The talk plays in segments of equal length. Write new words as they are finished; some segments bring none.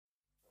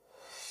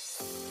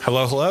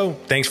Hello, hello.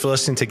 Thanks for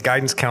listening to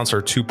Guidance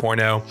Counselor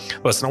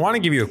 2.0. Listen, I want to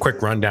give you a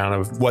quick rundown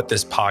of what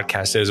this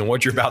podcast is and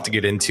what you're about to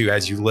get into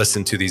as you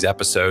listen to these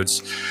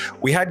episodes.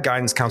 We had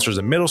guidance counselors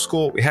in middle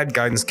school, we had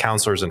guidance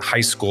counselors in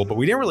high school, but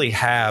we didn't really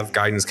have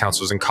guidance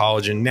counselors in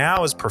college. And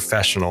now, as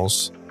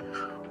professionals,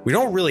 we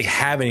don't really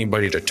have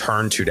anybody to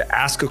turn to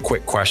ask a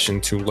quick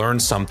question, to learn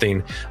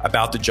something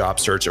about the job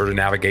search or to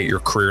navigate your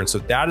career. And so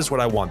that is what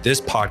I want this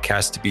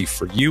podcast to be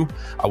for you.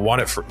 I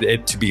want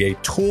it to be a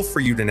tool for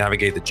you to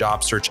navigate the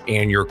job search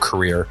and your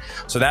career.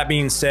 So that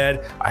being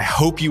said, I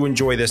hope you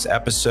enjoy this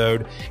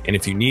episode. And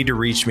if you need to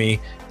reach me,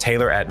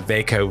 Taylor at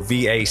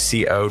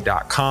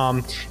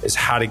vaco.com is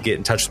how to get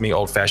in touch with me.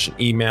 Old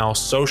fashioned email,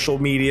 social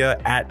media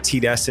at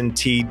TDesseyn,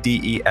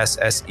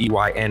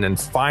 TDESSEYN. And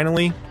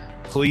finally,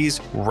 please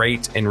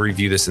rate and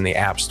review this in the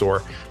App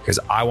Store because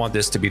I want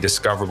this to be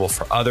discoverable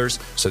for others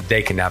so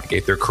they can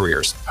navigate their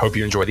careers. Hope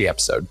you enjoy the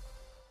episode.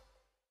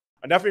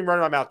 Enough of me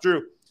running my mouth.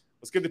 Drew,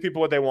 let's give the people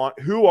what they want.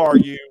 Who are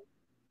you?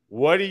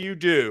 What do you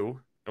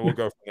do? And we'll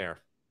go from there.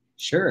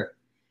 Sure.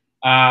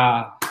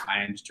 My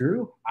name's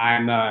Drew.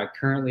 I'm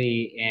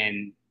currently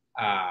in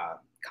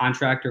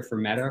contractor for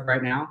Meta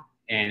right now,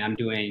 and I'm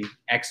doing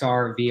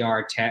XR,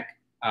 VR tech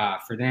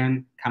for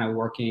them, kind of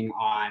working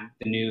on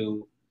the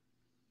new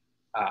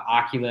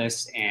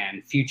Oculus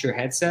and future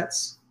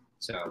headsets.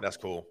 So that's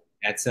cool.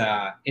 That's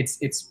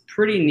it's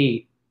pretty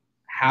neat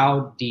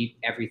how deep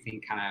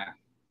everything kind of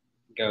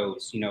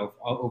goes,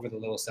 over the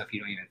little stuff you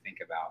don't even think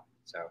about.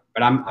 So,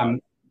 but I'm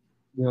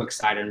real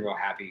excited and real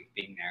happy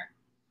being there.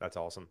 That's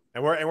awesome.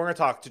 And we're going to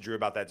talk to Drew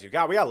about that too.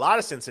 God, we got a lot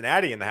of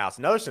Cincinnati in the house.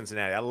 Another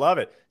Cincinnati. I love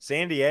it.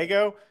 San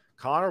Diego.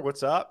 Connor,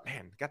 what's up?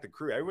 Man, got the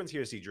crew. Everyone's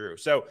here to see Drew.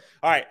 So,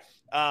 all right.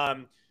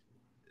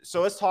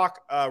 So let's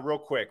talk real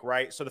quick,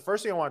 right? So the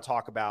first thing I want to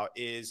talk about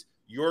is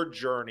your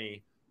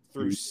journey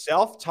through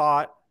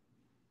self-taught,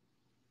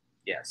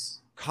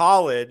 yes,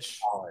 college,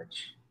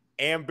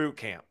 and boot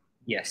camp.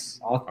 Yes.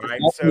 All right.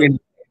 So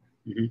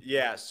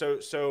yeah.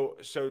 So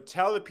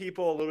tell the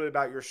people a little bit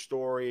about your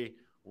story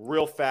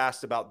real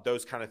fast about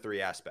those kind of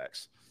three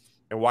aspects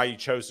and why you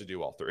chose to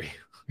do all three.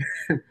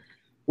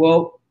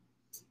 Well,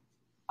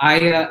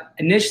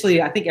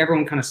 initially, I think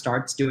everyone kind of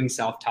starts doing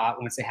self-taught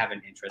once they have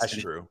an interest. That's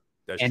in true. It.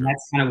 That's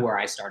kind of where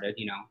I started.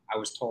 I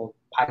was told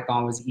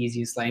Python was the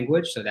easiest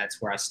language, so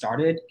that's where I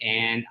started,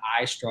 and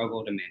I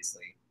struggled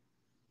immensely.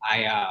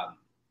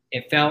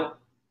 It felt,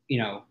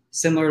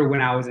 similar to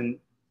when I was in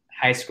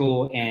high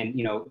school and,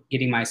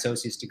 getting my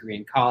associate's degree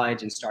in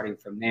college and starting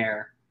from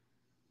there.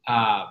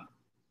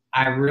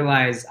 I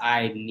realized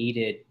I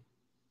needed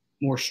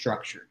more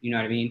structure, you know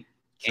what I mean?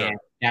 Sure. And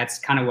that's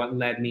kind of what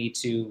led me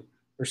to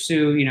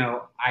pursue,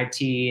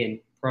 IT and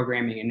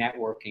programming and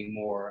networking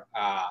more.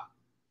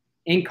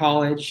 In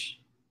college,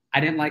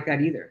 I didn't like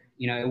that either.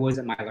 It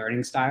wasn't my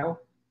learning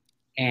style.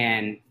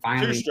 And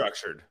finally, too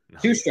structured.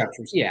 Two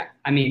structures, yeah.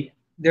 I mean,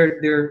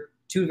 they're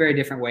two very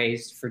different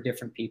ways for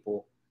different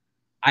people.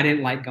 I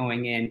didn't like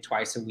going in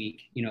twice a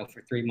week,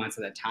 for 3 months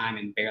at a time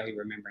and barely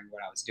remembering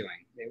what I was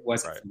doing. It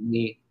wasn't for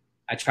me.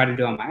 I tried to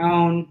do it on my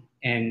own,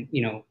 and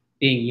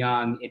being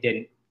young, it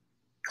didn't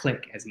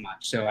click as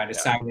much. So I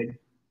decided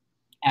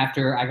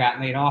after I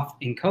got laid off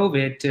in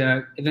COVID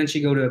to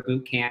eventually go to a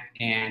boot camp,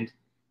 and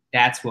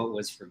that's what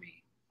was for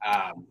me.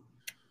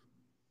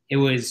 It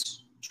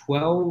was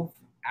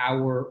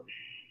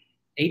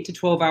 8 to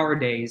 12 hour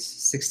days,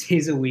 6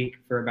 days a week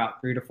for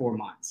about 3 to 4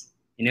 months.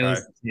 And it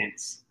was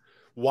intense.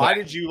 Why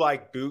did you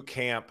like boot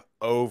camp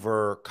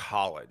over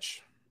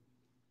college?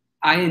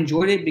 I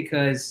enjoyed it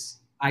because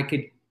I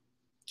could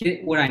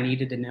get what I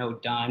needed to know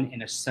done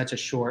in such a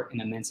short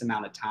and immense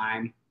amount of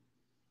time,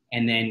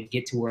 and then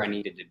get to where I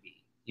needed to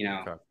be,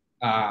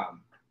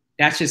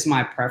 That's just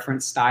my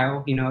preference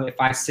style. If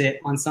I sit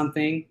on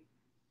something,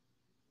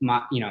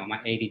 my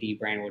ADD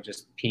brain will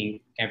just ping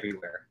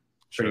everywhere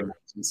pretty much.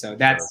 And so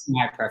that's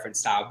my preference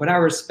style, but I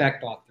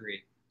respect all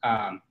three.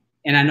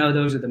 And I know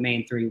those are the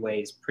main three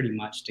ways pretty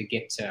much to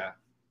get to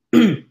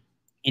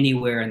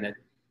anywhere in the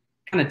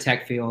kind of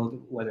tech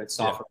field, whether it's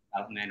software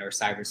development or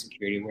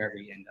cybersecurity, wherever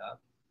you end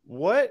up.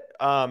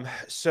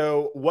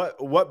 So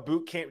what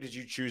boot camp did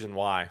you choose and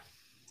why?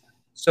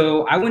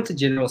 So I went to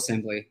General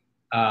Assembly.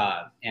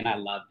 And I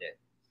loved it.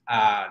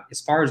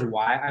 As far as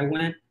why I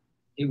went,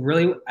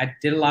 I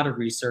did a lot of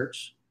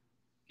research,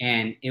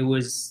 and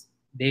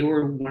they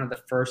were one of the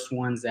first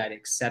ones that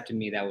accepted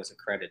me that was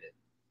accredited.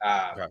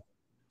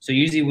 So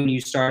usually when you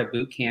start a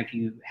boot camp,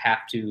 you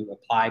have to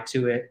apply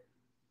to it,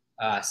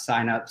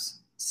 sign up,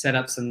 set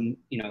up some,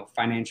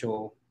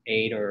 financial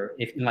aid, or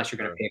unless you're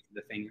going to pay for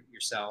the thing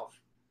yourself.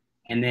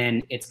 And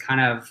then it's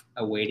kind of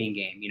a waiting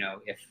game.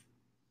 If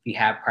you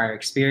have prior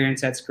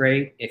experience, that's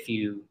great. If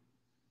you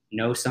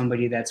know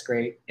somebody, that's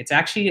great. It's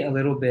actually a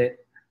little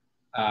bit,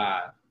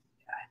 I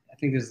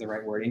think this is the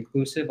right word,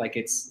 inclusive. Like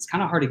it's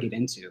kind of hard to get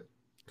into.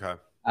 Okay.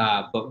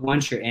 But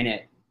once you're in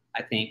it,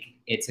 I think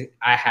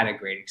I had a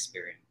great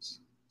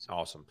experience.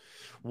 Awesome.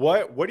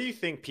 What do you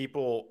think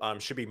people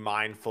should be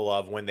mindful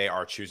of when they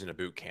are choosing a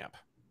boot camp?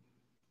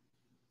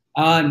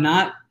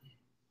 Not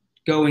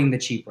going the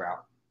cheap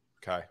route.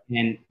 Okay.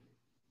 And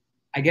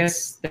I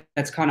guess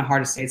that's kind of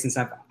hard to say since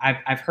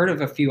I've heard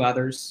of a few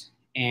others,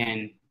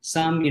 and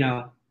some,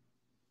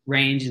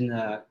 range in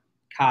the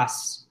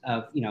costs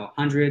of,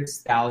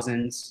 hundreds,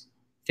 thousands,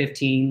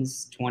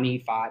 15s,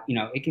 25,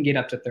 it can get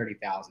up to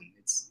 30,000.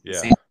 It's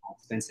insane how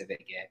expensive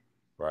it get.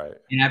 Right.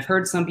 And I've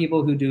heard some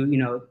people who do,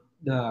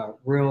 the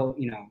real,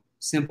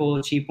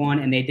 simple, cheap one,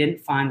 and they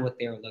didn't find what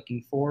they were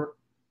looking for,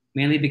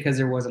 mainly because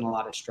there wasn't a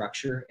lot of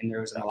structure and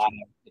there wasn't a lot of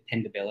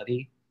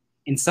dependability.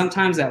 And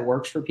sometimes that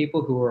works for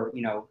people who are,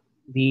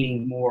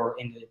 leaning more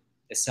into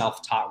the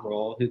self-taught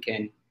role, who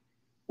can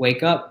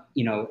wake up,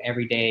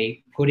 every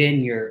day, put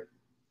in your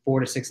 4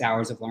 to 6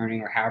 hours of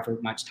learning or however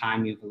much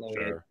time you've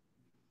loaded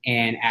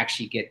and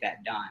actually get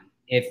that done.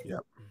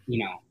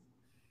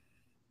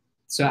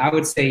 So I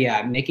would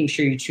say, making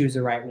sure you choose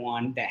the right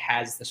one that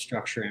has the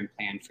structure and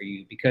plan for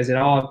you, because it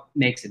all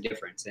makes a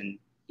difference. And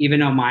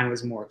even though mine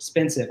was more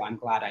expensive, I'm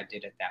glad I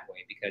did it that way,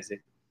 because it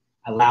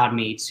allowed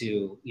me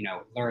to,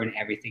 learn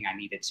everything I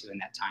needed to in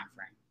that time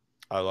frame.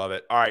 I love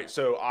it. All right.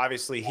 So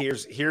obviously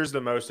here's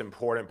the most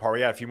important part. We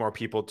got a few more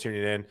people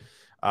tuning in.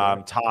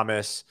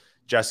 Thomas,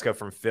 Jessica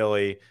from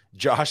Philly.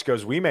 Josh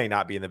goes, we may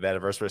not be in the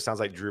metaverse, but it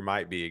sounds like Drew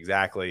might be.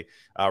 Exactly.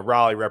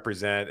 Raleigh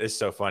represent. It's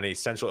so funny.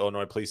 Central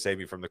Illinois, please save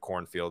me from the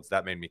cornfields.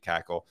 That made me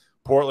cackle.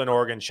 Portland,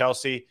 Oregon.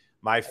 Chelsea,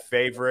 my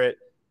favorite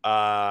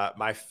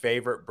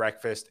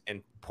breakfast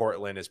in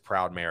Portland is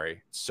Proud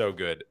Mary. So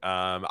good.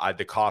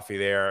 The coffee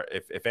there.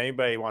 If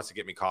anybody wants to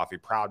get me coffee,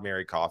 Proud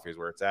Mary Coffee is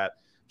where it's at.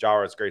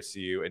 Jara, it's great to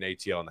see you, and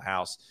ATL in the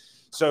house.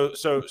 So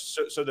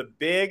the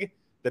big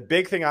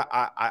thing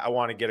I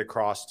want to get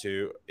across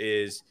to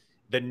is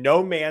the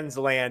no man's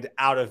land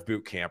out of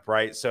boot camp,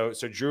 right? So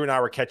Drew and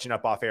I were catching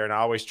up off air, and I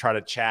always try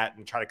to chat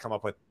and try to come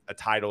up with a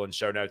title and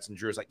show notes. And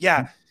Drew's like,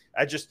 yeah,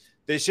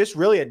 there's just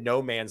really a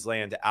no man's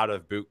land out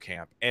of boot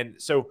camp. And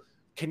so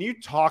can you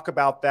talk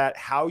about that,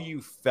 how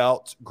you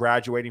felt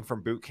graduating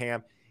from boot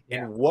camp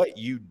and what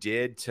you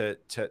did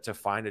to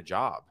find a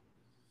job?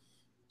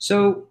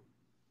 So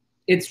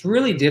it's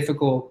really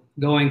difficult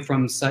going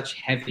from such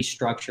heavy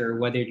structure,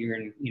 whether you're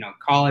in,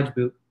 college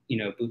boot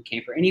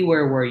camp or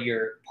anywhere where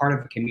you're part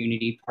of a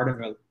community, part of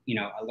a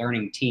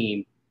learning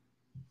team.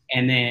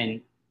 And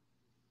then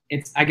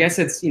I guess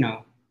it's,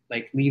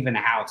 like leaving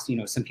a house,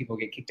 some people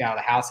get kicked out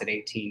of the house at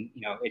 18,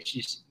 it's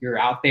just, you're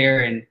out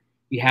there and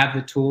you have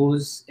the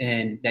tools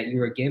and that you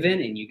were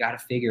given and you got to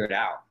figure it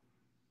out.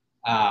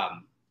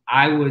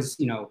 I was,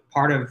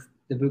 part of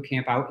the boot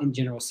camp out in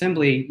General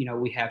Assembly,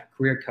 we have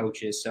career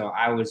coaches. So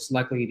I was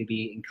lucky to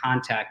be in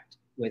contact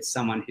with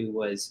someone who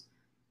was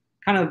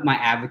kind of my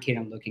advocate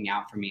and looking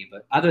out for me.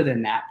 But other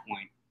than that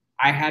point,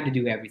 I had to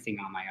do everything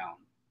on my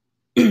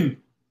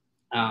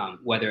own,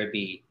 whether it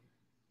be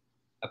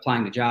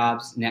applying to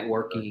jobs,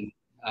 networking,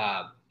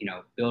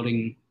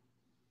 building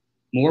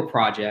more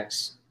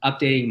projects,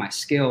 updating my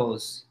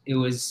skills. It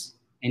was,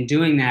 and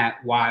doing that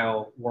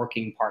while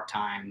working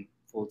part-time,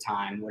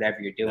 full-time,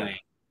 whatever you're doing.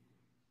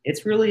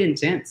 It's really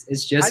intense.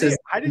 It's just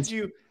how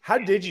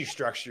did you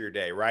structure your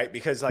day, right?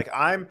 Because like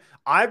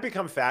I've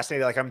become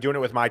fascinated. Like I'm doing it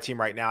with my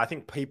team right now. I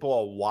think people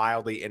are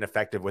wildly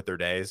ineffective with their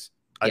days.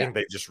 I think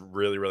they just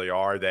really, really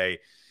are. They,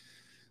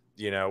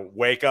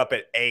 wake up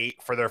at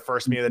 8 for their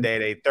first meal of the day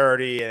at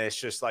 8:30, and it's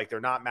just like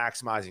they're not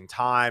maximizing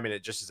time, and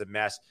it just is a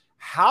mess.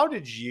 How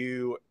did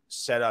you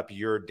set up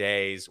your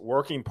days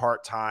working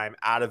part-time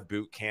out of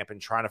boot camp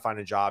and trying to find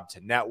a job to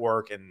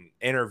network and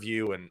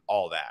interview and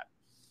all that?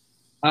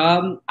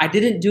 I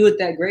didn't do it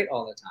that great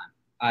all the time.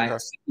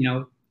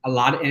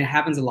 And it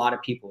happens a lot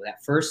of people.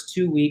 That first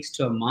 2 weeks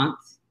to a month,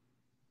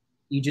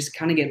 you just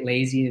kind of get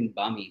lazy and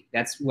bummy.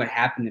 That's what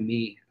happened to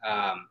me.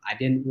 I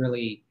didn't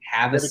really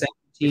have a set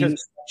team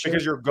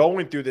because you're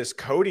going through this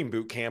coding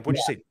boot camp. Would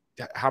you say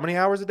how many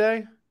hours a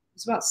day?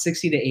 It's about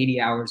 60 to 80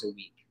 hours a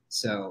week.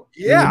 So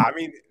I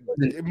mean,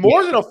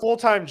 more than a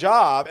full-time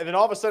job, and then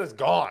all of a sudden it's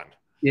gone.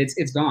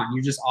 It's gone.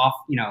 You're just off,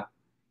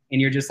 and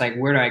you're just like,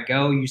 where do I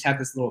go? You just have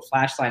this little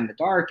flashlight in the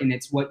dark, and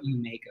it's what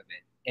you make of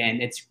it.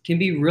 And it can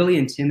be really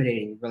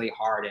intimidating, really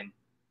hard. And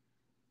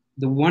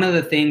one of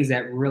the things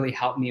that really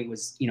helped me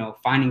was,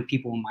 finding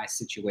people in my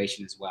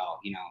situation as well,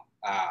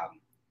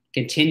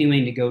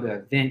 continuing to go to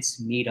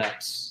events,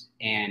 meetups,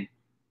 and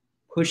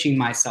pushing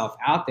myself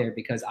out there,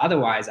 because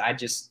otherwise I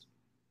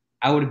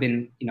would have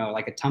been,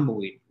 like a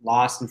tumbleweed,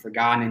 lost and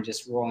forgotten and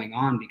just rolling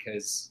on,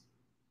 because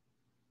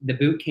the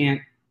boot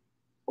camp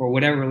or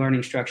whatever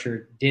learning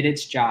structure did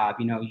its job.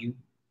 You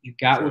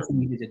got what you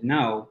needed to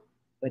know,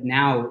 but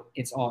now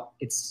it's all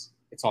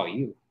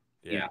you.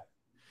 Yeah.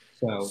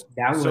 So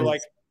that was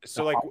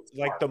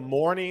like the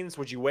mornings.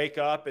 Would you wake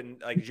up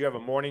and did you have a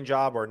morning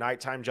job or a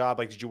nighttime job?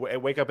 Like, did you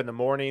wake up in the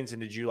mornings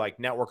and did you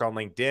network on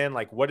LinkedIn?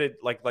 Like, what did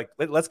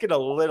let's get a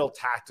little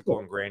tactical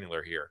and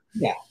granular here.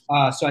 Yeah.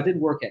 So I did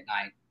work at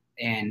night,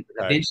 and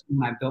eventually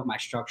when I built my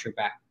structure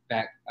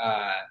back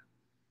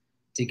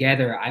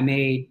together, I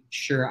made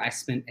sure I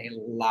spent a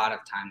lot of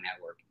time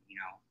networking.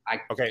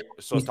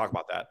 So let's talk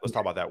about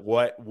that.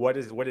 What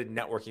did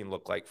networking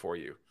look like for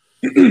you?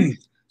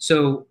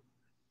 So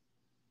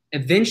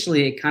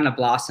eventually it kind of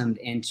blossomed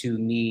into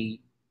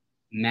me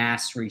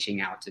mass reaching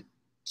out to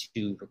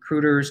to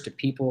recruiters, to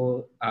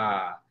people,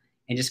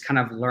 and just kind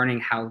of learning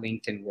how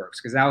LinkedIn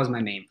works, because that was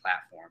my main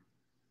platform.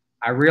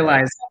 I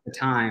realized at the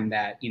time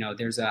that, you know,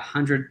 there's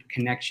 100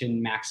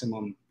 connection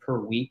maximum per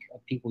week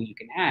of people you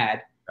can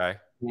add. Okay.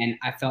 And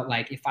I felt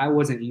like if I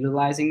wasn't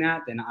utilizing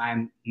that, then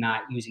I'm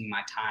not using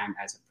my time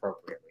as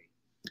appropriately.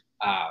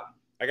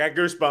 I got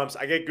goosebumps.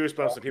 I get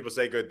goosebumps when people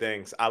say good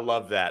things. I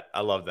love that. I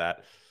love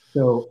that.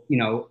 So, you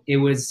know, it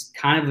was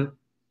kind of,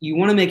 you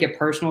want to make it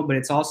personal, but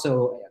it's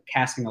also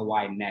casting a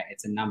wide net.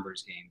 It's a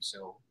numbers game.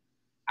 So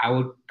I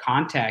would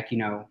contact, you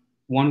know,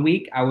 one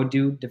week I would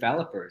do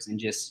developers and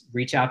just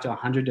reach out to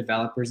 100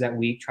 developers that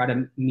week, try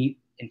to meet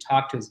and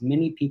talk to as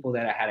many people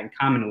that I had in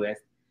common with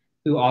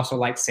who also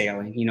like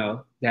sailing, you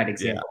know, that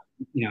example.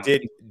 Yeah. You know,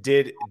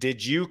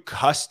 did you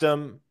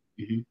custom,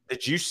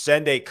 did you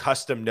send a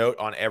custom note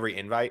on every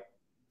invite?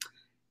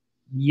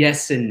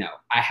 Yes and no.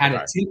 I had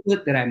a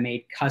template that I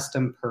made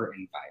custom per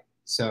invite.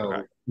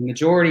 So the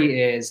majority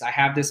is I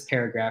have this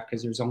paragraph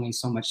because there's only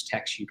so much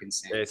text you can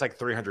send. It's like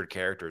 300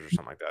 characters or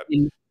something like that.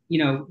 And,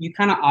 you know, you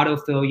kind of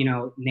autofill, you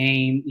know,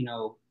 name, you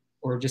know,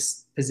 or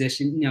just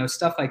position, you know,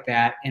 stuff like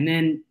that. And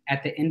then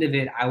at the end of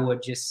it, I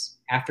would just,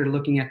 after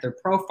looking at their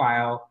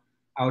profile,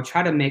 I would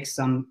try to make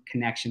some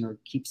connection or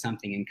keep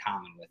something in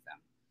common with them.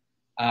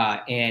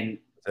 And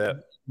it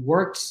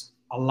worked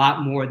a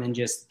lot more than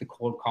just the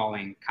cold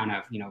calling kind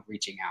of, you know,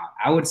 reaching out.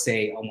 I would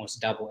say almost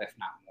double, if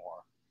not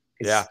more.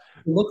 Yeah.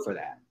 Look for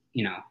that,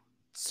 you know.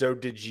 So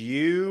did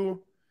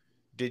you,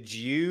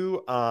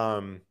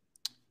 when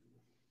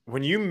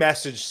you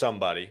message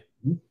somebody,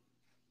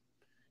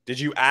 did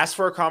you ask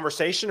for a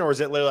conversation, or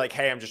is it literally like,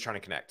 hey, I'm just trying to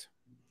connect?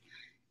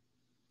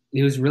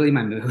 It was really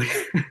my mood.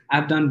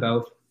 I've done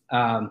both.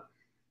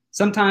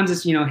 Sometimes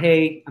it's, you know,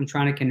 hey, I'm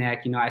trying to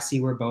connect. You know, I see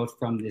we're both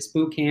from this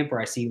boot camp, or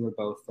I see we're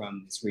both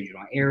from this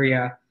regional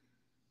area,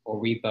 or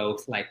we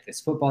both like this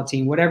football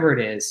team, whatever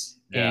it is.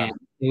 Yeah. And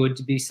it would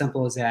be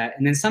simple as that.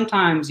 And then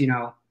sometimes, you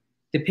know,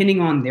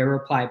 depending on their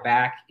reply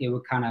back, it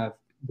would kind of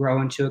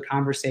grow into a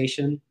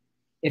conversation.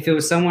 If it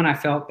was someone I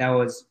felt that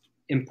was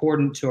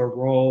important to a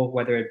role,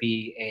 whether it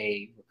be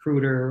a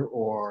recruiter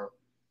or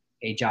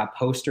a job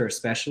poster,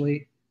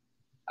 especially,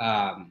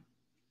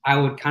 I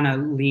would kind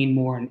of lean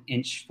more an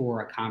inch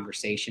for a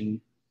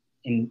conversation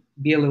and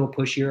be a little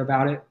pushier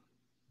about it.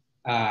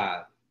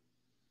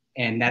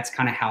 And that's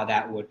kind of how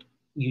that would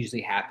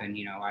usually happen.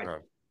 You know, I'd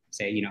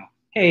say, you know,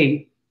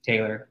 hey,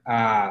 Taylor,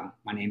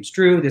 my name's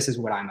Drew. This is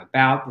what I'm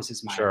about. This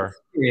is my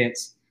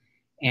experience.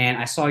 And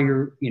I saw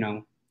you're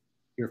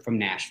from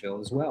Nashville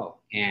as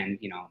well. And,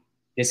 you know,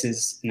 this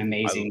is an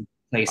amazing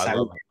place. I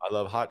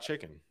love hot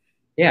chicken.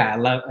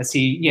 Yeah. I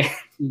see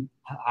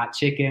hot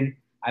chicken.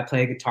 I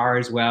play guitar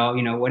as well,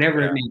 you know, whatever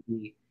it may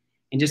be,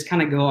 and just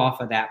kind of go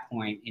off of that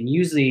point. And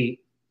usually,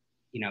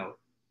 you know,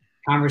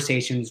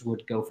 conversations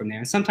would go from there.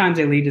 And sometimes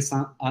they lead to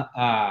some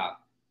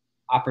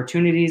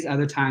opportunities.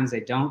 Other times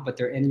they don't, but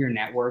they're in your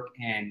network,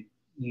 and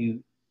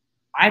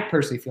I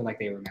personally feel like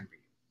they remember you.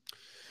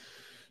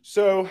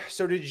 So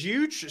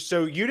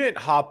you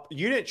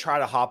didn't try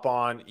to hop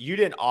on, you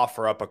didn't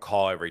offer up a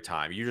call every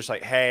time. You just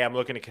like, hey, I'm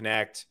looking to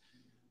connect.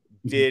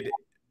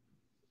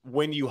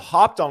 When you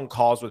hopped on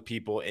calls with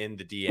people in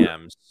the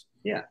DMs,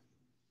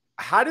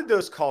 how did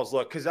those calls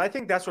look? Because I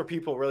think that's where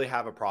people really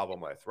have a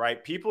problem with,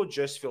 right? People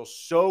just feel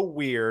so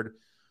weird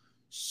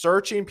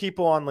searching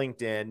people on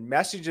LinkedIn,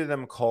 messaging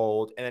them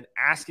cold, and then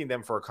asking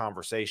them for a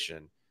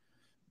conversation.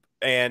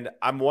 And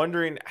I'm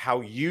wondering how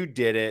you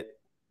did it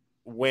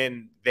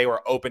when they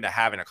were open to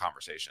having a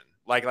conversation.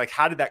 Like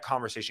how did that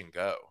conversation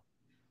go?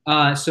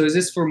 So is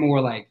this for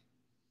more like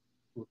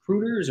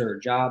recruiters or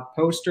job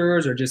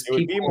posters, or just it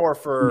would be more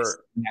for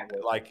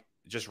like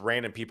just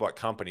random people at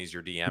companies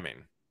you're DMing?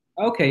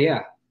 Okay.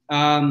 Yeah.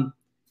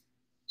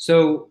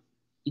 So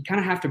you kind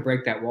of have to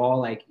break that wall.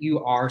 Like,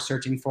 you are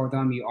searching for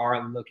them, you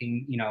are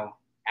looking, you know,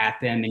 at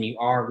them, and you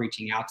are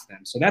reaching out to them.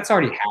 So that's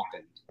already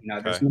happened. You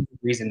know, there's no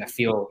reason to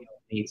feel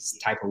these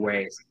type of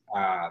ways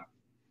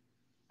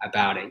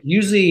about it.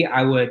 Usually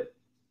I would,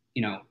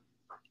 you know,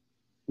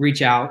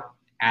 reach out,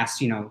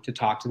 ask, you know, to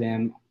talk to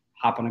them,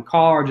 hop on a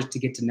call, or just to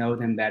get to know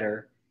them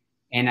better.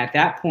 And at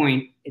that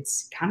point,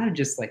 it's kind of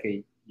just like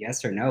a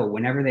yes or no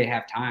whenever they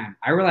have time.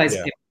 I realize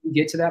if you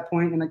get to that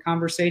point in the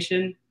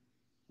conversation,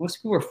 most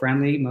people are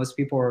friendly. Most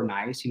people are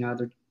nice. You know,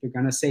 they're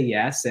going to say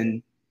yes.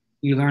 And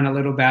you learn a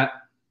little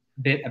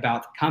bit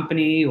about the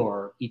company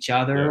or each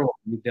other, or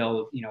you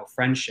build, you know,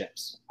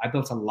 friendships. I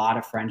built a lot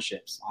of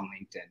friendships on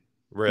LinkedIn.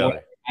 Really?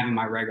 In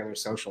my regular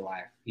social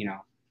life, you know.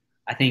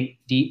 I think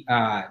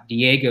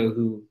Diego,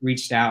 who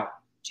reached out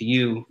to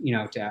you, you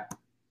know,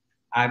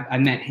 I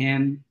met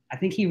him. I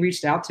think he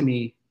reached out to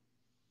me.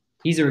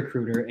 He's a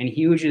recruiter, and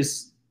he was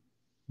just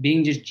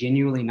being just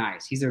genuinely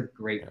nice. He's a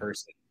great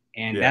person.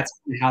 And that's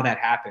how that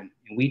happened.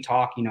 And we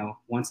talk, you know,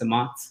 once a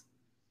month.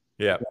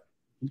 Yeah.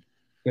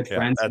 Good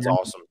friends. That's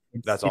awesome.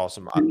 That's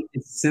awesome.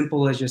 It's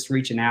simple as just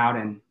reaching out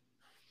and,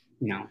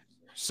 you know.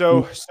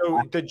 So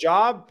the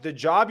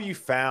job you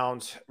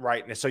found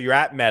right now, so you're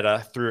at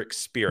Meta through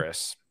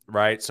Experis,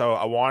 right? So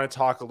I want to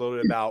talk a little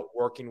bit about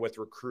working with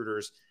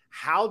recruiters.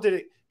 How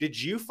did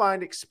you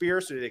find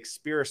Experis, or did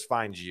Experis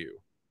find you?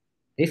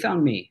 They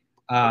found me.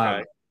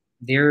 Okay.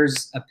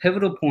 There's a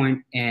pivotal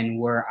point in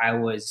where I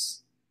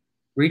was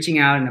reaching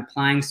out and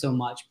applying so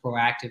much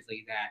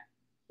proactively that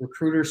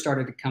recruiters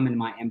started to come in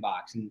my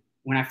inbox. And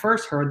when I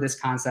first heard this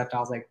concept, I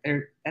was like,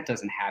 that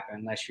doesn't happen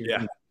unless you're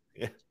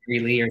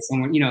really or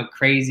someone,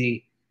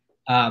 crazy.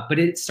 But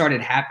it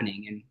started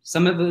happening, and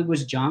some of it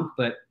was junk,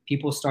 but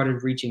people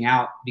started reaching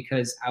out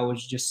because I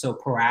was just so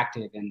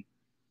proactive, and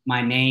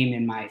my name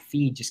and my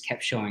feed just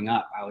kept showing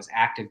up. I was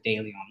active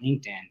daily on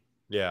LinkedIn.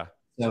 Yeah.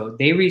 So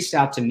they reached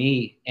out to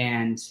me,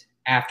 and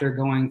after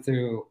going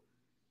through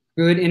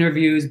good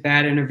interviews,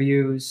 bad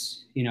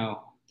interviews,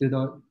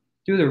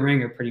 through the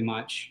ringer pretty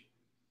much,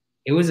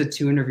 it was a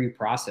 2-interview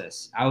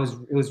process.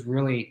 It was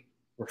really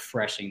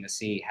refreshing to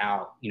see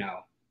how,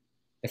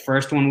 the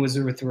first one was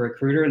with the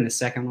recruiter and the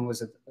second one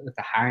was with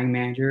the hiring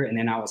manager, and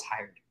then I was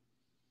hired.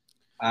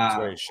 That's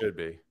the way it should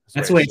be.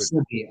 That's the way it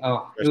should be.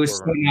 Oh, it was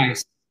so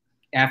nice.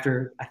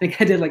 After, I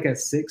think I did like a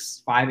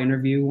 6-5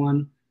 interview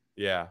one.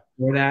 Yeah.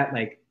 For that,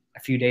 like a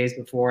few days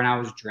before, and I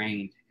was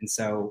drained. And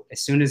so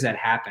as soon as that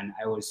happened,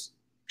 I was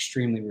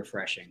extremely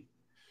refreshing.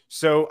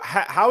 So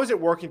how is it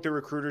working through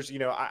recruiters?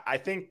 I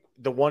think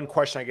the one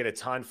question I get a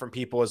ton from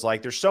people is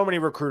like, there's so many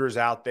recruiters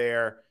out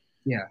there.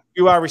 Yeah.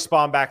 Do I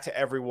respond back to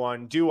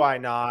everyone? Do I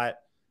not?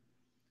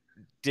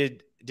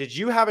 Did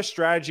you have a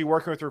strategy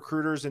working with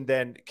recruiters? And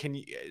then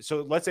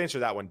so let's answer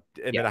that one.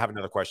 And then I have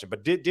another question,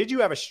 but did you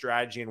have a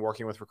strategy in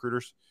working with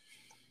recruiters?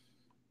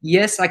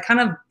 Yes. I kind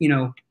of,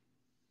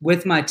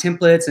 with my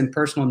templates and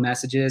personal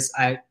messages,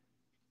 I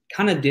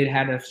kind of did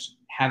have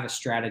a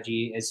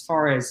strategy as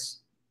far as,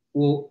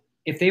 well,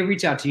 if they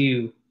reach out to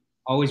you,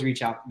 always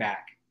reach out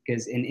back,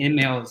 because in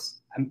emails,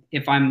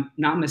 if I'm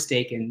not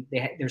mistaken,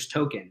 there's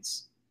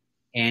tokens.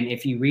 And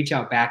if you reach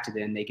out back to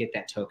them, they get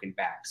that token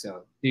back.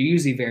 So they're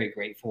usually very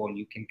grateful, and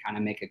you can kind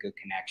of make a good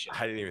connection.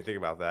 I didn't even think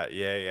about that.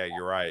 Yeah,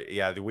 you're right.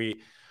 Yeah,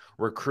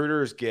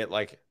 recruiters get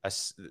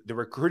the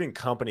recruiting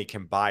company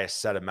can buy a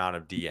set amount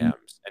of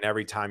DMs, and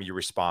every time you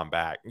respond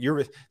back,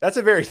 that's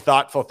a very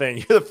thoughtful thing.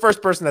 You're the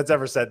first person that's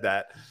ever said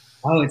that.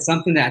 Oh, it's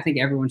something that I think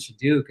everyone should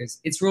do, because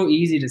it's real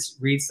easy to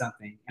read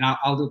something. And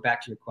I'll go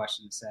back to your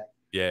question in a sec.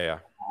 Yeah.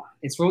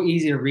 It's real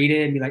easy to read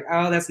it and be like,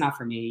 oh, that's not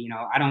for me.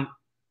 I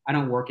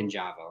don't work in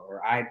Java,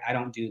 or I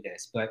don't do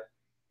this. But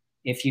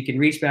if you can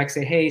reach back,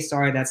 say, hey,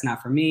 sorry, that's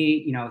not for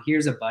me.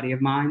 Here's a buddy of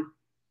mine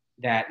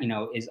that,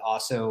 is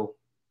also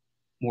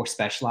more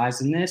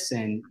specialized in this.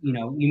 And,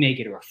 you may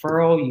get a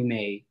referral, you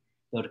may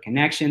build a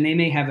connection. They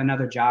may have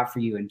another job for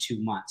you in 2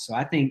 months. So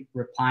I think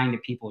replying to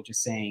people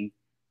just saying,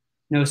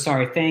 no,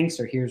 sorry, thanks,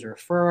 or here's a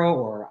referral,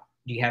 or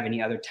do you have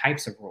any other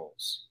types of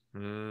roles?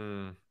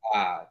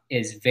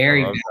 Is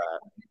very valuable.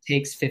 It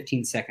takes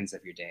 15 seconds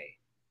of your day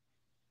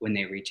when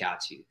they reach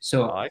out to you.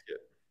 So I like it.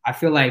 I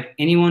feel like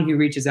anyone who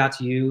reaches out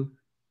to you,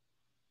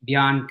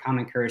 beyond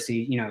common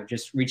courtesy,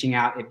 just reaching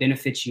out, it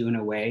benefits you in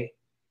a way.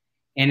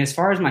 And as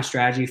far as my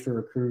strategy for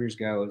recruiters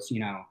goes,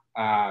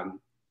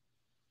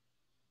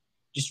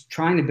 just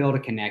trying to build a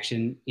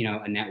connection,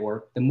 a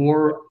network. The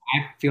more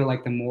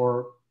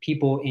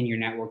people in your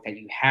network that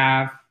you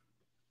have,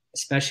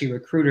 especially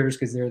recruiters,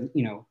 because they're,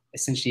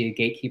 essentially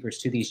gatekeepers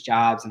to these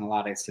jobs in a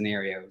lot of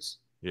scenarios.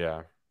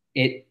 Yeah.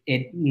 It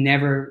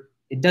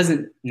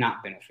doesn't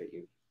not benefit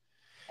you.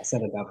 I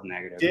said a double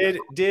negative.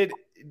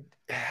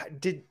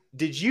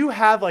 Did you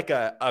have like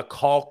a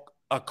call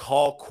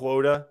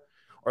quota,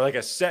 or like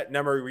a set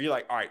number where you're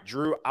like, all right,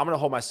 Drew, I'm going to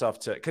hold myself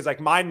to, because like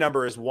my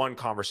number is 1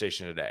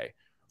 conversation a day,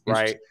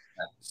 right?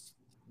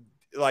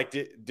 Like,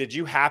 did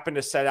you happen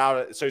to set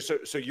out?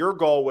 So your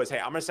goal was, hey,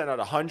 I'm going to send out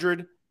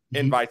 100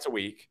 invites a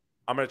week.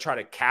 I'm going to try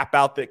to cap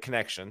out the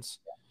connections.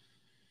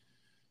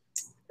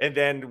 And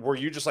then were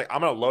you just like,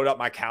 I'm going to load up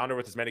my calendar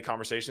with as many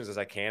conversations as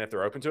I can if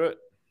they're open to it?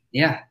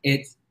 Yeah,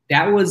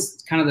 that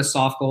was kind of the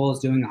soft goal, is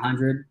doing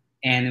 100.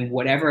 And then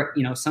whatever,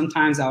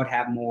 sometimes I would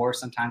have more,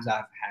 sometimes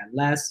I've had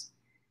less,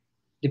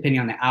 depending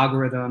on the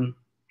algorithm,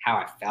 how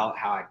I felt,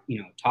 how I,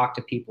 talked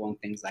to people and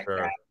things like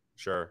that.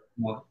 Sure.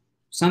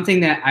 Something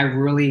that I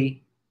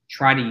really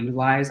try to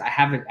utilize, I don't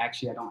have it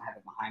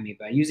behind me,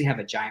 but I usually have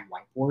a giant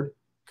whiteboard.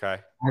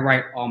 Okay. I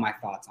write all my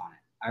thoughts on it.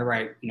 I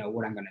write,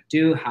 what I'm going to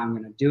do, how I'm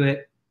going to do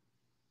it.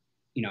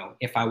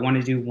 If I want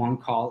to do 1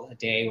 call a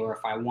day, or if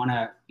I want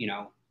to,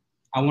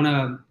 I want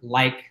to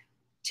like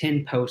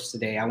 10 posts a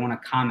day. I want to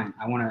comment.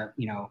 I want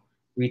to,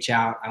 reach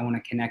out. I want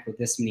to connect with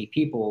this many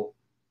people.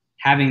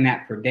 Having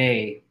that per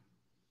day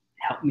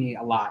helped me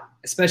a lot,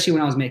 especially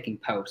when I was making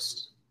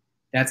posts.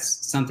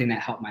 That's something that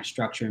helped my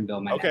structure and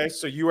build my network.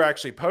 So you were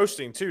actually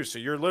posting too. So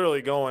you're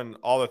literally going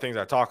all the things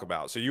I talk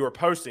about. So you were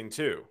posting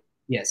too.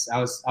 Yes, I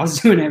was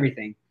doing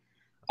everything.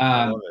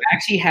 I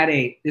actually had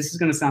this is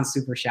going to sound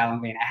super shallow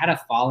and vain. I had a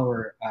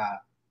follower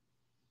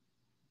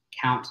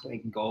count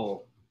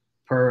goal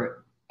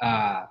per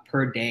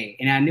day.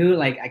 And I knew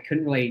I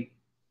couldn't really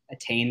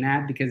attain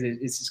that because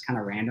it's just kind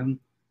of random.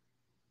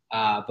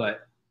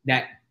 But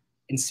that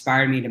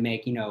inspired me to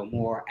make,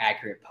 more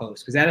accurate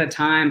posts. Because at a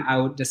time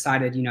I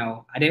decided,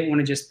 I didn't want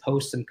to just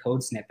post some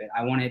code snippet.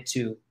 I wanted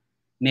to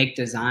make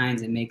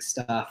designs and make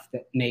stuff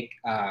that make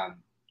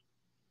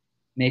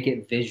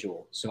it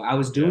visual. So I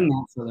was doing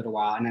that for a little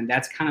while, and then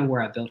that's kind of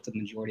where I built the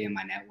majority of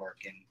my network.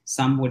 And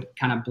some would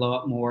kind of blow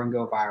up more and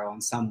go viral,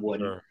 and some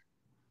wouldn't. Sure.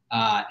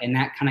 And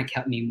that kind of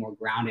kept me more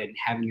grounded and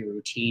having a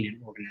routine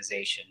and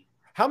organization.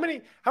 How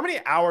many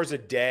hours a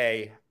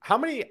day? How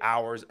many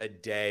hours a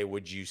day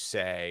would you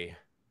say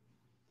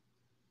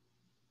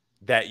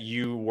that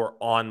you were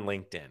on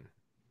LinkedIn,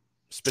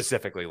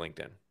 specifically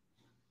LinkedIn?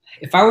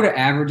 If I were to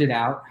average it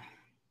out,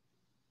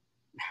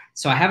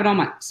 so I have it on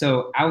my,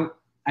 so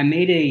I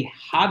made a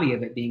hobby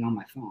of it being on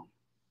my phone.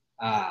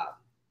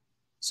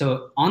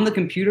 So on the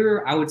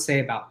computer, I would say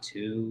about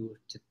 2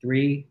 to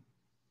 3.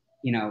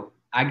 You know,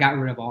 I got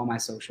rid of all my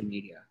social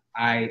media.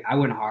 I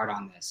went hard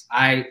on this.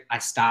 I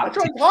stopped.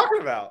 That's what I'm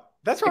talking about.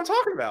 That's what I'm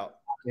talking about.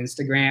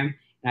 Instagram.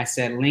 And I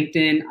said,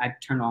 LinkedIn, I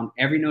turned on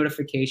every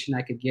notification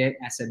I could get.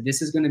 And I said,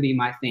 this is going to be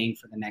my thing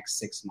for the next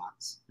 6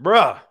 months.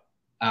 Bruh.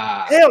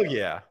 Hell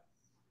yeah.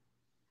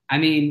 I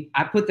mean,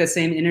 I put the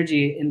same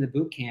energy in the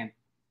boot camp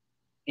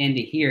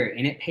into here,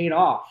 and it paid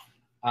off.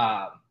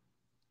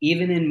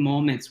 Even in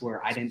moments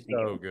where I didn't think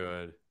so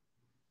good.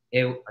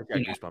 I got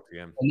goosebumps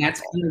again. And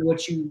that's kind of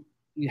what you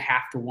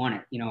have to want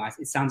it. You know,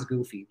 it sounds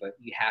goofy, but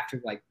you have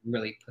to like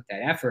really put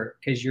that effort,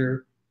 because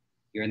you're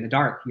in the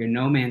dark. You're in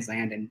no man's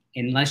land, and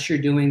unless you're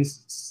doing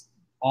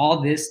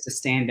all this to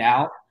stand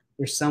out,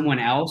 there's someone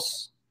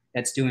else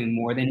that's doing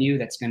more than you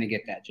that's going to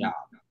get that job.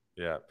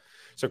 Yeah.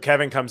 So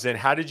Kevin comes in.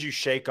 How did you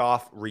shake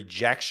off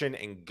rejection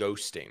and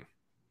ghosting?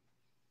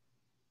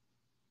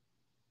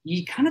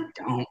 You kind of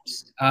don't.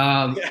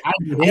 I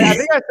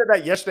think I said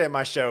that yesterday at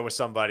my show with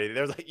somebody.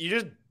 They was like, you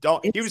just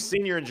don't. He was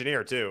senior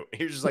engineer too.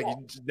 He was just like, you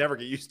just never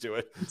get used to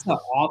it. It's an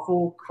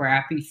awful,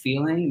 crappy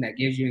feeling that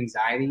gives you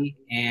anxiety,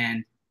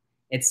 and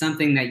it's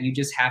something that you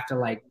just have to,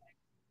 like,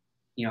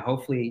 you know,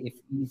 hopefully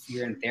if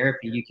you're in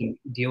therapy, you can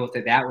deal with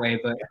it that way,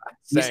 but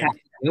you just have to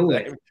deal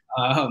with it.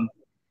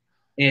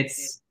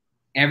 It's,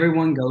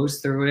 everyone goes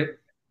through it,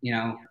 you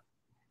know,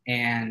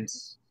 and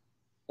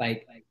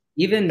like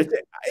even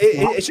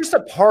it's just a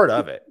part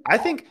of it. I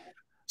think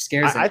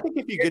scares. I think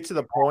if you get to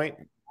the point,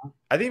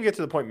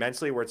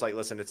 mentally where it's like,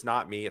 listen, it's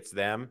not me, it's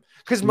them.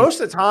 Because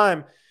most of the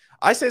time,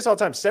 I say this all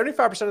the time,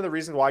 75% of the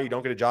reason why you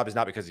don't get a job is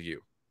not because of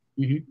you.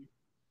 Mm-hmm.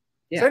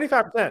 Yeah.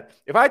 75%.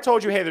 If I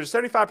told you, hey, there's a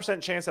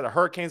 75% chance that a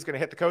hurricane's going to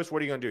hit the coast,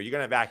 what are you going to do? You're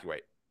going to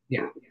evacuate.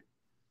 Yeah.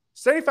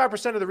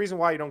 75% of the reason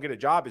why you don't get a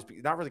job is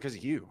not really because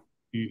of you.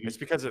 Mm-hmm. It's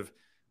because of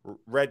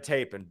red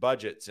tape and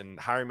budgets and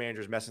hiring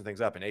managers messing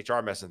things up and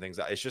HR messing things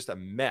up. It's just a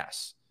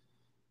mess.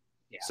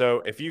 Yeah.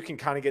 So if you can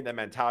kind of get in that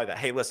mentality that,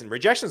 hey, listen,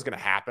 rejection is going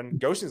to happen.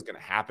 Ghosting is going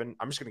to happen.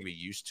 I'm just going to be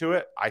used to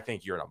it. I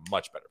think you're in a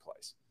much better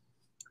place.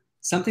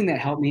 Something that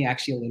helped me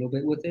actually a little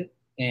bit with it,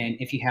 and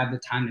if you have the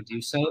time to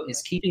do so,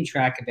 is keeping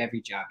track of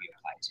every job you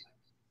apply to.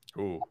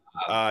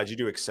 Ooh. Did you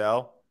do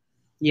Excel?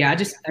 Yeah, I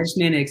just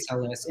made an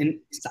Excel list, and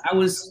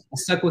I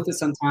stuck with it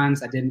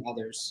sometimes. I didn't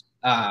others.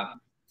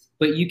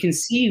 But you can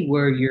see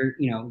where you're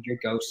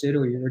ghosted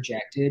or you're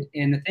rejected.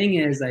 And the thing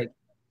is, like,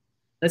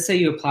 let's say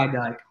you applied to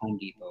like Home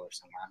Depot or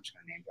somewhere. I'm just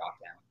going to name drop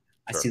them.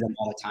 I see them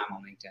all the time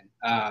on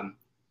LinkedIn.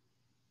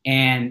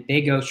 And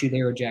they ghost you,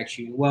 they reject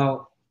you.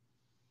 Well,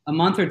 a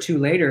month or two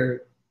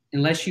later,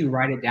 unless you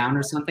write it down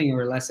or something,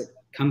 or unless it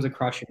comes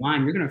across your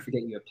mind, you're going to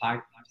forget you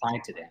applied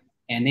to them.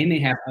 And they may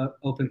have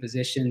open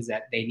positions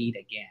that they need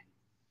again.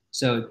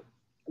 So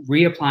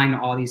reapplying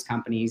to all these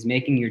companies,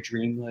 making your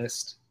dream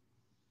list,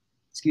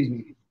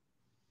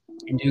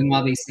 and doing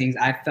all these things,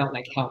 I felt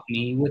like helped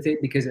me with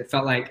it, because it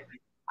felt like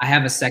I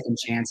have a second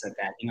chance at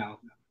that. You know,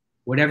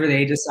 whatever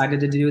they decided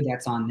to do,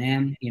 that's on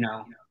them. You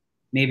know,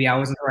 maybe I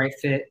wasn't the right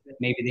fit.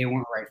 Maybe they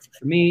weren't the right fit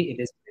for me.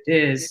 It is what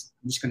it is.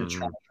 I'm just going to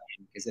try it,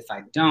 because if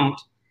I don't,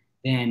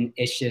 then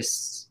it's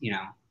just, you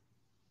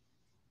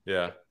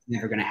know,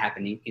 never going to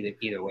happen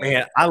either way.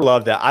 Man, I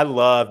love that. I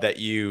love that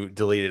you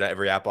deleted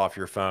every app off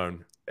your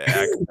phone.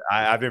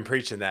 I've been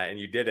preaching that, and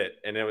you did it.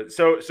 And it was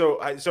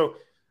so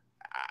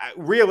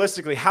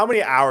realistically, how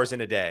many hours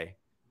in a day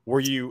were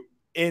you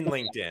in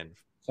LinkedIn?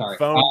 Sorry,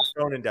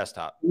 phone and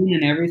desktop, phone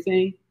and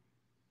everything.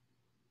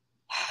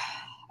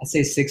 I'd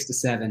say 6 to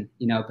 7.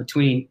 You know,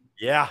 between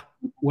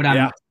what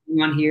I'm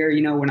on here.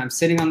 You know, when I'm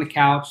sitting on the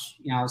couch,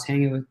 you know, I was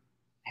hanging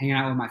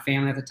out with my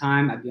family at the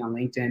time. I'd be on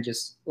LinkedIn,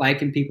 just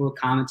liking people,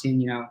 commenting.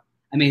 You know,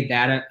 I made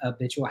that a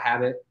habitual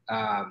habit.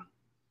 I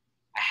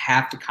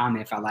have to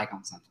comment if I like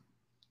on something.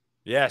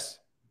 Yes,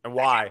 and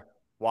why?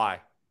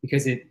 Why?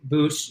 Because it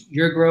boosts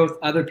your growth.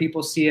 Other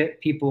people see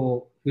it.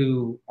 People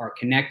who are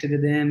connected to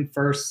them,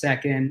 first,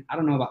 second. I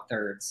don't know about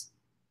thirds.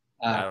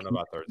 I don't know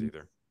about thirds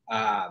either.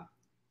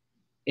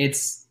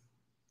 It's,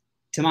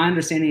 to my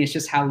understanding, it's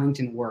just how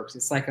LinkedIn works.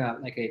 It's like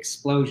an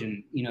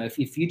explosion. You know,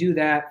 if you do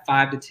that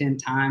 5 to 10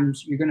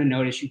 times, you're going to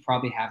notice you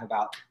probably have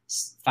about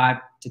 5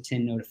 to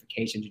 10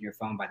 notifications in your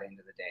phone by the end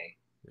of the day.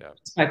 Yeah.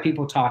 It's by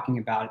people talking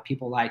about it,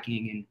 people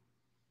liking,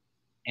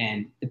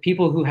 and the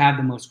people who have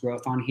the most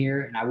growth on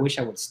here, and I wish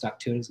I would have stuck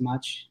to it as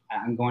much,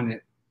 I'm going to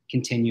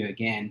continue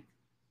again,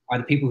 are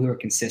the people who are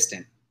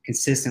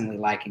consistently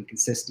liking,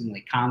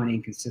 consistently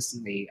commenting,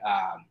 consistently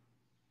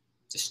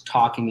just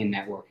talking and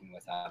networking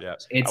with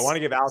others. Yeah. I want to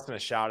give Allison a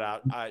shout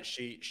out.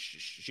 She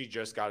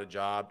just got a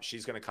job.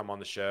 She's going to come on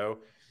the show.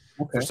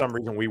 Okay. For some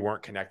reason, we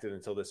weren't connected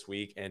until this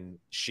week, and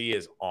she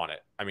is on it.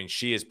 I mean,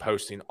 she is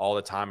posting all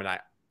the time, and I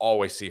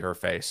always see her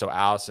face. So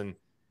Allison,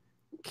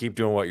 keep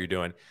doing what you're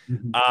doing.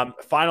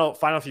 Final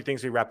few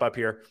things we wrap up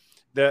here.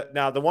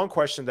 Now the one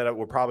question that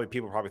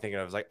people probably thinking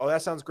of is like, oh,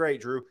 that sounds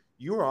great, Drew.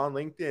 You were on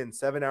LinkedIn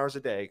 7 hours a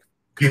day.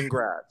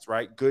 Congrats,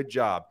 right? Good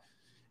job.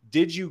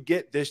 Did you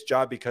get this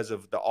job because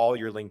of all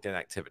your LinkedIn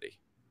activity?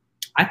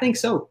 I think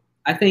so.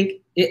 I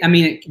think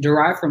it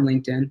derived from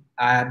LinkedIn.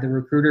 The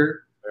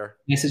recruiter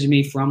messaged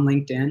me from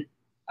LinkedIn.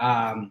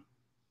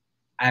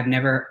 I've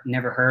never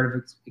heard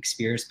of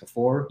Experis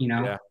before.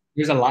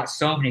 There's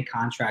so many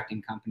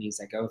contracting companies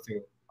that go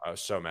through. Oh,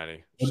 so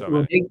many.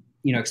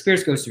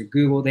 Experis goes through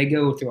Google. They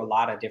go through a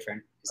lot of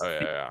different. Oh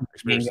yeah.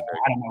 I don't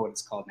know what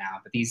it's called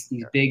now, but these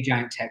big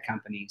giant tech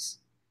companies,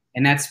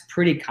 and that's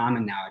pretty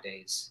common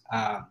nowadays.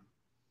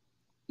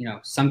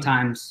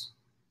 Sometimes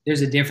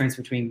there's a difference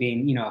between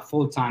being, a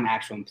full-time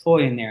actual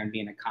employee in there and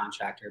being a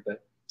contractor,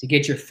 but to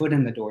get your foot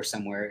in the door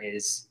somewhere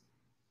is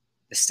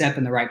the step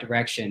in the right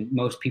direction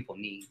most people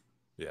need.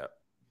 Yeah,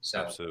 so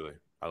absolutely.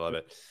 I love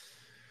it.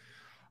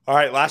 All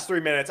right, last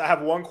 3 minutes. I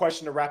have one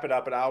question to wrap it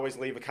up, but I always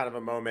leave a kind of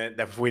a moment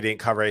that if we didn't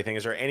cover anything.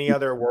 Is there any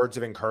other words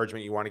of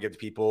encouragement you want to give to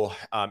people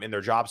in their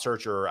job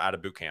search or out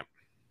of boot camp?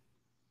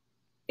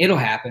 It'll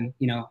happen.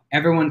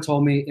 Everyone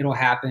told me it'll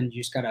happen.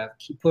 You just got to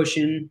keep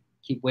pushing,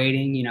 keep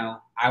waiting.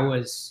 I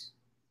was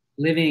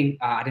living,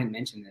 I didn't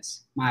mention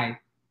this, my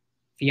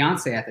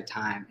fiance at the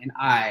time and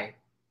I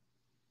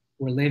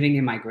were living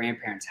in my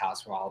grandparents'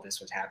 house where all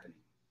this was happening.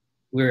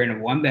 We were in a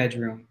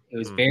 1-bedroom. It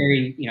was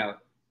very,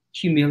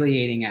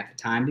 humiliating at the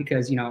time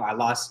because, I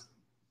lost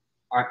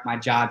my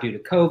job due to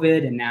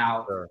COVID, and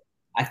now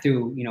I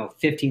threw,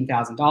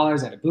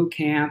 $15,000 at a boot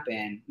camp,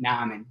 and now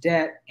I'm in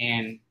debt.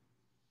 And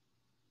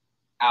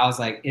I was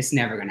like, it's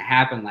never going to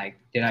happen. Like,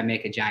 did I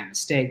make a giant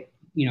mistake,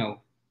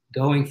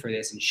 going for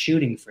this and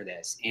shooting for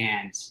this?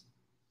 And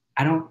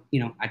I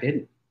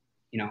didn't,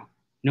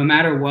 no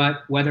matter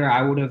what, whether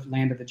I would have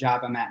landed the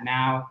job I'm at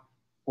now,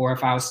 or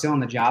if I was still on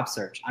the job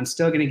search, I'm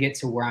still going to get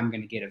to where I'm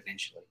going to get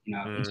eventually.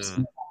 It just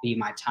may not be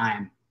my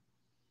time,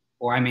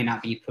 or I may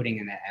not be putting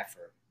in that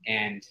effort.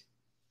 And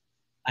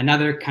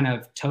another kind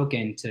of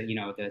token to,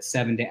 the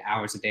 7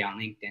 hours a day on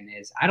LinkedIn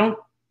is I don't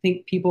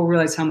think people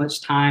realize how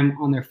much time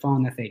on their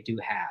phone that they do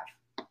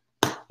have.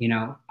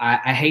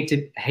 I hate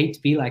to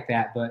be like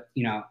that, but,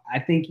 I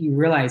think you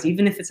realize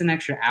even if it's an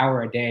extra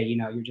hour a day,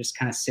 you're just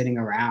kind of sitting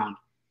around.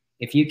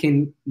 If you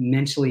can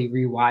mentally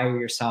rewire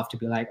yourself to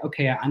be like,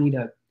 okay, I need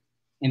to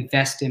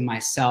invest in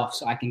myself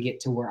so I can get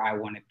to where I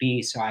want to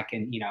be, so I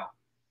can,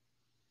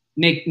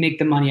 make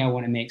the money I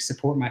want to make,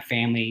 support my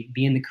family,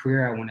 be in the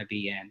career I want to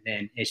be in,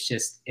 then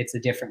it's a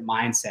different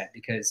mindset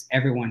because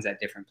everyone's at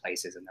different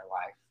places in their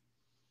life.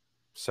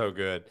 So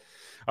good.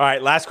 All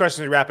right. Last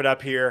question to wrap it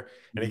up here.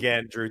 And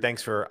again, Drew,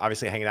 thanks for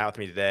obviously hanging out with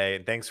me today.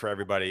 And thanks for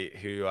everybody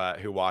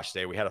who watched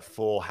today. We had a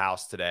full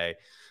house today.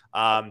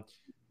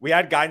 We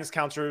had guidance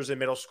counselors in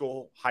middle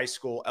school, high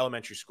school,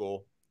 elementary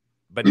school,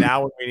 but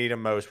now when we need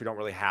them most, we don't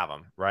really have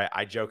them, right?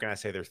 I joke and I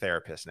say they're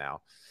therapists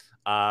now.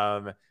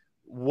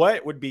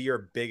 What would be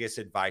your biggest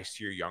advice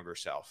to your younger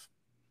self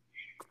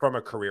from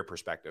a career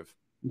perspective?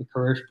 The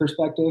career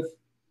perspective?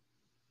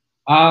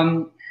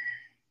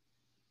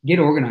 Get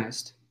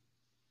organized.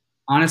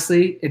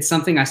 Honestly, it's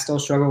something I still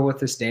struggle with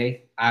this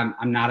day.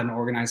 I'm not an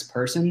organized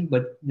person,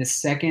 but the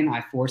second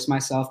I force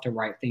myself to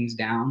write things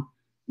down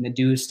and to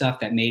do stuff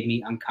that made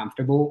me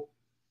uncomfortable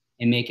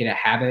and make it a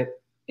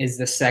habit is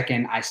the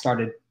second I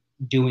started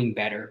doing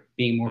better,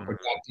 being more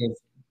productive.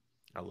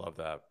 I love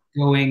that.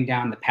 Going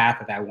down the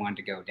path that I wanted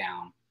to go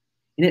down.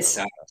 And it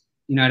sucks.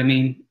 You know what I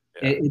mean?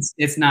 Yeah.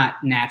 It's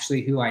not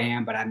naturally who I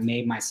am, but I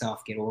made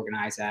myself get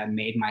organized. I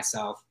made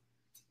myself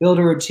build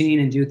a routine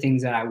and do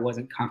things that I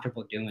wasn't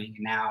comfortable doing.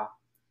 And now,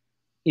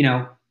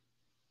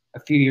 a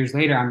few years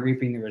later, I'm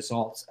reaping the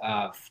results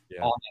of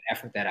all that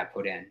effort that I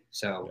put in.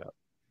 So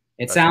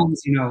it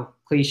sounds,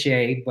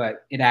 cliche,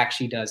 but it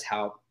actually does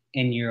help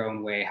in your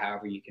own way,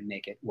 however you can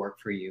make it work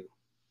for you.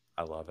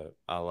 I love it.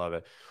 I love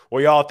it.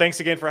 Well, y'all, thanks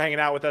again for hanging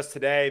out with us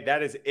today.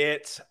 That is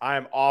it. I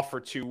am off for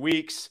 2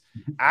 weeks,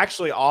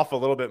 actually off a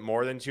little bit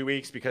more than 2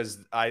 weeks because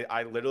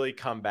I literally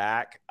come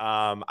back.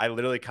 I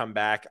literally come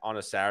back on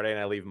a Saturday and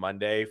I leave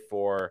Monday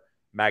for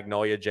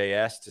Magnolia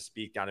JS to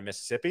speak down in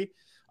Mississippi.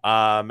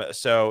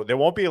 So there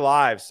won't be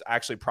lives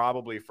actually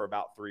probably for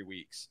about 3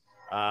 weeks.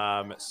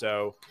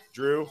 So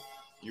Drew,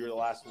 you were the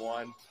last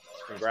one.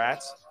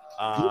 Congrats.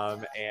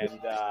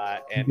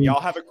 And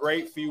y'all have a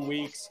great few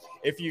weeks.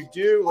 If you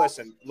do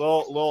listen,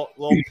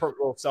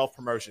 little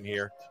self-promotion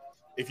here.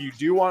 If you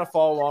do want to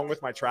follow along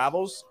with my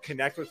travels,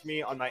 connect with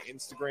me on my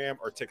Instagram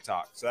or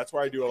TikTok. So that's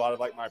where I do a lot of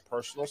like my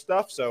personal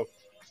stuff. So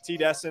T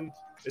Destin,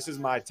 this is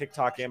my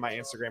TikTok and my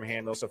Instagram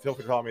handle. So feel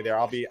free to follow me there.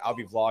 I'll be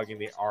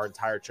vlogging our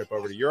entire trip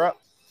over to Europe.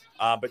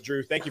 But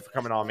Drew, thank you for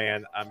coming on,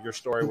 man. Your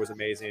story was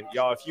amazing.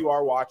 Y'all, if you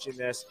are watching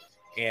this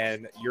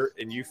and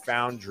you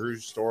found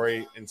Drew's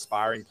story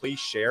inspiring, please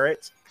share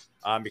it,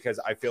 because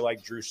I feel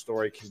like Drew's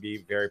story can be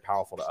very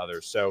powerful to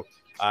others. So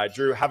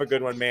Drew, have a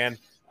good one, man.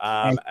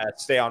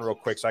 Stay on real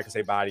quick so I can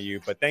say bye to you.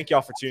 But thank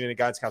y'all for tuning in to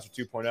Guidance Counselor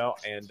 2.0,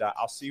 and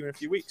I'll see you in a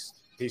few weeks.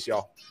 Peace,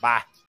 y'all.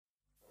 Bye.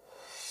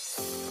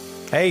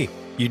 Hey,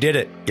 you did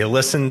it. You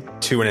listened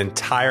to an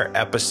entire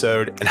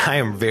episode, and I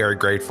am very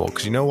grateful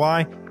because you know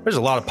why? There's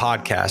a lot of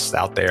podcasts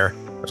out there.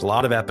 There's a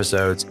lot of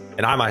episodes,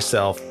 and I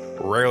myself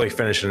rarely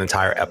finish an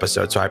entire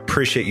episode. So I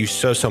appreciate you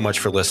so much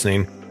for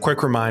listening.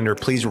 Quick reminder,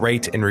 please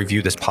rate and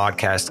review this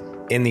podcast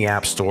in the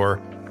App Store.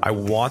 I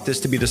want this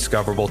to be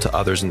discoverable to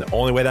others, and the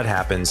only way that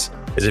happens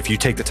is if you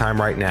take the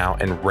time right now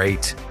and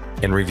rate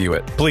and review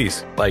it.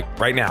 Please, like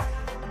right now.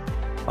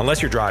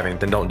 Unless you're driving,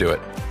 then don't do it.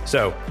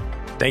 So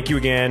thank you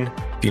again.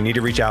 If you need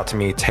to reach out to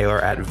me,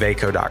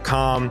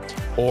 taylor@vaco.com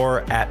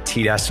or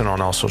 @tdestin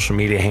on all social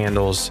media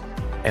handles.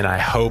 And I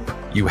hope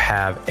you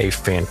have a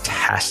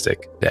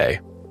fantastic day.